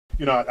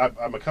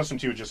I'm accustomed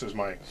to you just as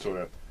my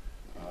sort of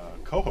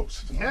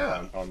co-host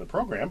on the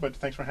program, but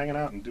thanks for hanging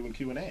out and doing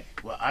Q&A.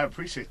 Well, I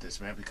appreciate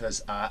this, man,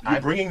 because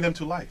you're bringing them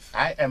to life.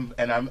 I am,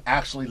 and I'm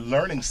actually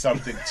learning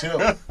something too.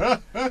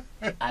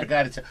 I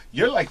got to tell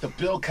you're like the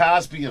Bill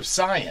Cosby of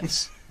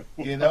science.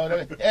 You know what I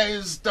mean? Hey,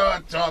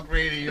 StarTalk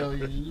Radio.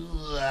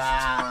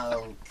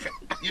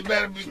 You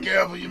better be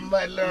careful. You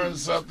might learn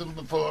something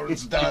before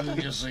it's done.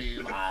 You see.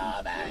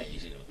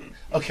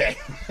 Okay.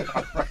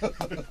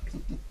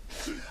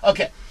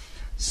 Okay.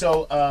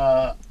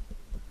 So,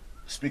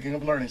 speaking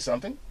of learning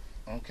something,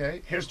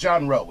 okay, here's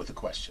John Rowe with a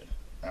question.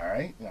 All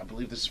right, and I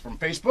believe this is from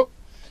Facebook.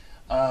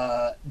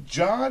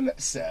 John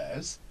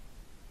says,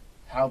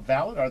 how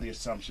valid are the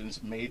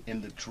assumptions made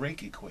in the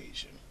Drake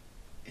equation?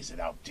 Is it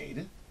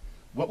outdated?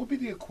 What would be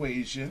the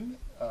equation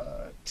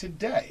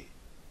today?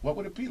 What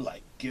would it be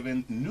like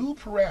given new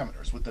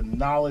parameters with the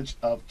knowledge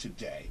of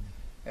today?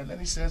 And then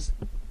he says,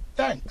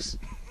 thanks.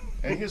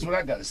 And here's what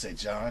I got to say,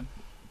 John.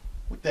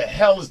 What the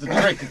hell is the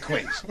Drake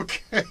equation?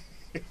 Okay.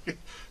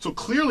 So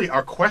clearly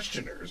our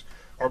questioners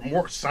are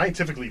more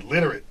scientifically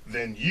literate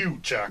than you,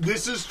 Chuck.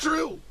 This is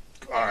true.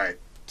 All right.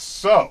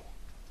 So,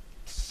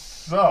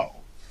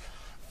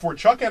 for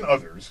Chuck and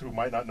others who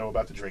might not know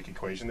about the Drake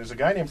equation, there's a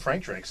guy named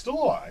Frank Drake, still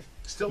alive,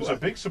 who's a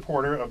big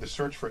supporter of the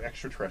search for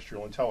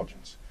extraterrestrial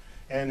intelligence.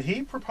 And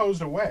he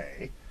proposed a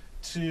way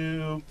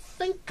to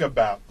think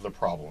about the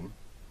problem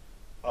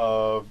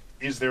of,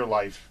 is there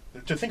life,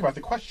 to think about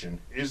the question,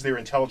 is there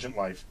intelligent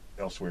life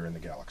elsewhere in the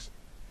galaxy?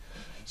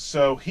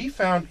 So he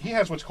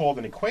has what's called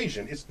an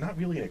equation. It's not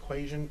really an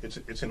equation.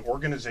 It's an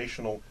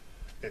organizational,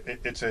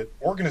 it's an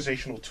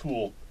organizational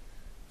tool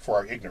for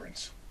our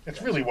ignorance.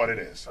 It's really what it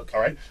is. Okay.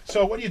 All right.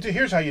 So what do you do?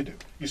 Here's how you do.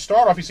 You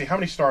start off. You see how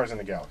many stars in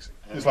the galaxy.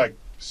 There's like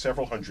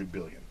several hundred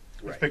billion.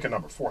 Let's pick a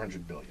number.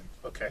 400 billion.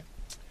 Okay.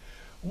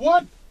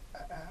 What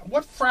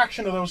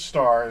fraction of those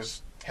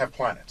stars have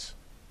planets?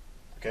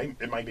 Okay.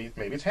 It might be,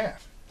 maybe it's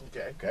half.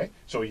 Okay. Okay.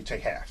 So you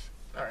take half.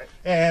 All right.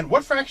 And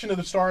what fraction of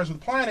the stars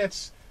with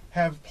planets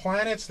have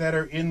planets that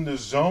are in the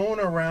zone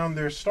around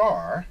their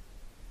star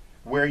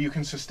where you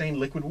can sustain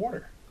liquid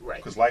water? Right.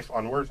 Because life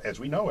on Earth, as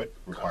we know it,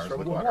 requires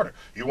liquid water.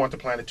 You want the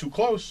planet too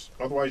close,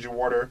 otherwise your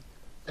water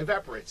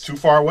evaporates. Too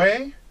far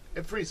away,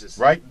 it freezes.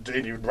 Right,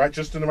 right,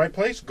 just in the right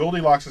place.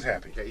 Goldilocks is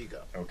happy. There you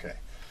go. Okay.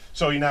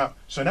 So now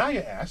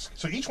you ask.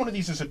 So each one of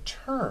these is a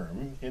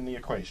term in the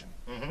equation.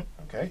 Mm-hmm.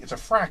 Okay. It's a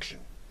fraction.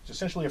 It's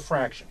essentially a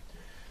fraction.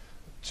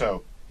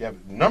 So you have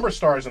a number of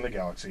stars in the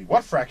galaxy.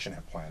 What fraction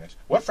have planets?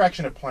 What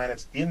fraction have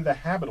planets in the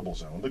habitable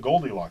zone, the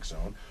Goldilocks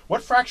zone?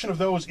 What fraction of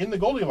those in the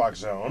Goldilocks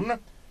zone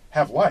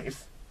have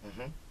life?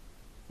 Mm-hmm.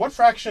 What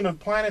fraction of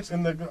planets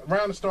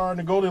around the star in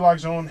the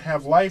Goldilocks zone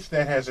have life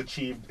that has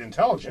achieved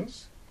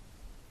intelligence?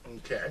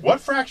 Okay.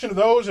 What fraction of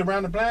those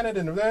around the planet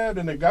in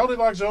the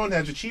Goldilocks zone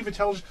has achieved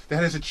intelligence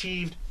that has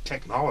achieved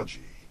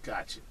technology?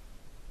 Gotcha.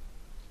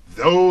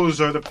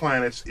 Those are the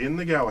planets in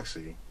the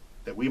galaxy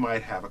that we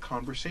might have a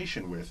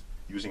conversation with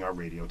using our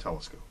radio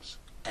telescopes.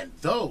 And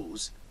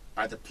those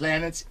are the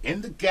planets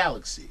in the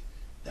galaxy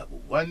that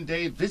will one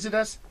day visit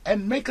us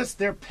and make us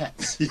their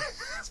pets.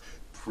 Yes,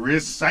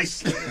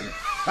 precisely.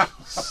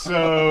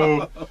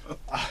 So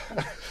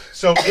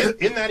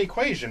in that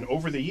equation,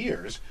 over the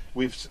years,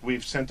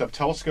 we've sent up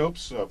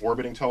telescopes,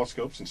 orbiting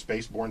telescopes and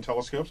spaceborne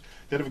telescopes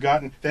that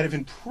have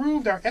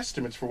improved our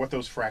estimates for what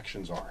those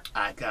fractions are.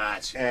 I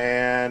got you.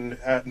 And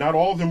not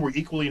all of them were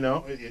evenly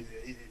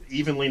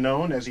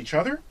known as each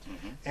other.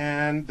 Mm-hmm.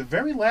 And the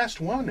very last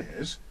one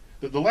is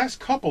that the last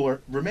couple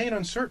remain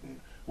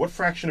uncertain. What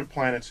fraction of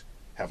planets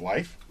have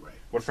life? Right.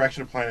 What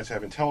fraction of planets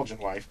have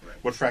intelligent life? Right.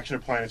 What fraction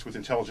of planets with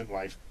intelligent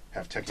life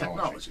have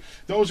technology?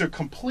 Those are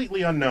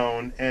completely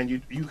unknown, and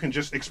you can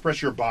just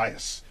express your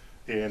bias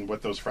in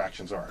what those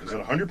fractions are. Is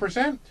it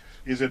 100%?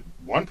 Is it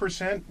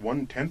 1%?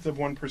 1/10 of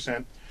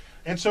 1%?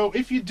 And so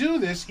if you do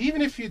this,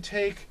 even if you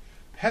take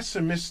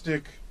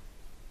pessimistic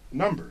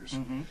numbers,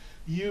 mm-hmm.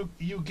 you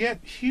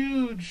get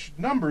huge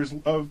numbers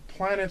of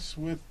planets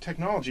with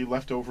technology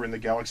left over in the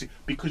galaxy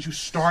because you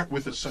start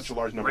with such a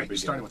large number to begin with.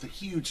 Starting with a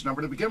huge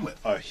number to begin with.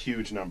 A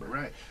huge number.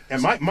 Right.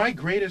 And my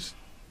greatest...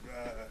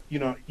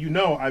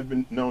 I've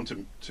been known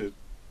to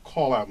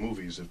call out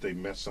movies if they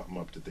mess something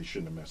up that they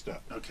shouldn't have messed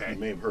up. Okay. You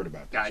may have heard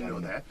about that. I know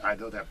that. I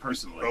know that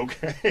personally.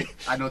 Okay.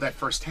 I know that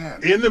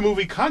firsthand. In the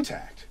movie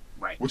Contact,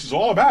 right, which is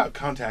all about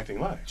contacting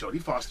life.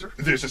 Jodie Foster.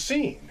 There's a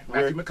scene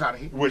where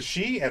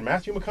she and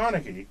Matthew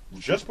McConaughey,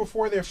 just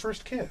before their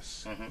first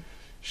kiss, mm-hmm.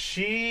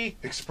 she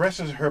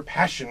expresses her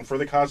passion for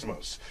the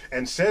cosmos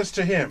and says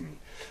to him,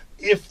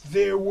 if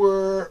there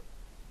were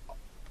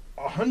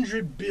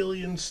 100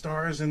 billion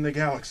stars in the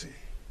galaxy,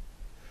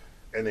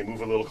 and they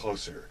move a little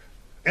closer,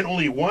 and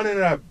only 1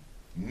 in a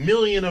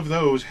million of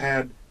those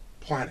had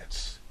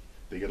planets.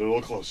 They get a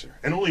little closer.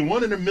 And only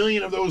 1 in a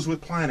million of those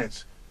with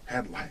planets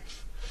had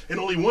life. And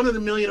only 1 in a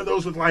million of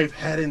those with life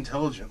had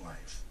intelligent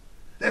life.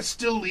 That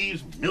still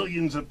leaves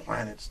millions of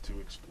planets to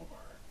explore.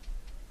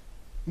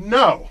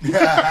 No.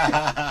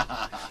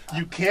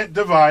 You can't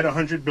divide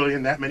 100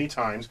 billion that many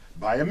times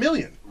by a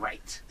million.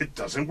 Right. It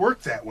doesn't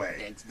work that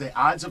way. And the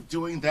odds of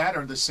doing that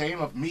are the same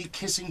of me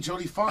kissing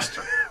Jodie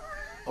Foster.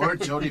 Or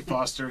Jodie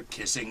Foster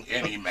kissing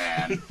any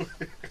man.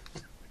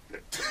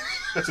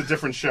 That's a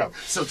different show.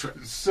 So true.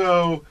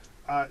 So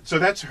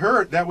that's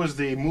her. That was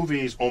the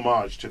movie's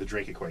homage to the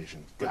Drake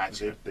equation. But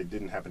Gotcha. they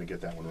didn't happen to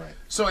get that one right.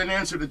 So in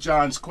answer to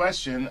John's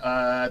question,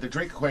 the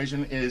Drake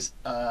equation is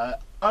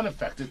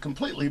unaffected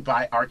completely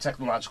by our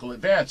technological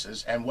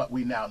advances and what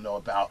we now know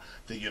about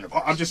the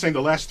universe. I'm just saying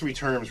the last three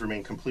terms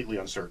remain completely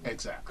uncertain.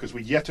 Exactly. Because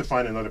we yet to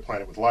find another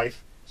planet with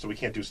life, so we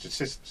can't do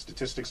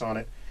statistics on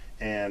it.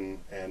 And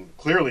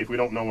clearly, if we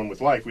don't know one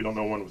with life, we don't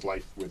know one with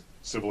life with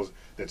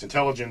that's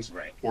intelligence,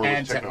 Right. Or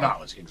And with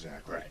technology.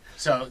 Exactly. Right.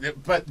 So,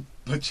 but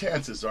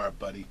chances are,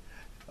 buddy,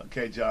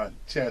 okay, John,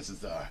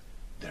 chances are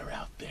they're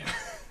out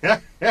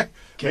there.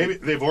 Maybe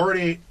they've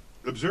already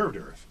observed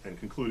Earth and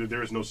concluded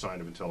there is no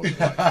sign of intelligent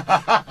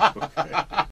life. Okay.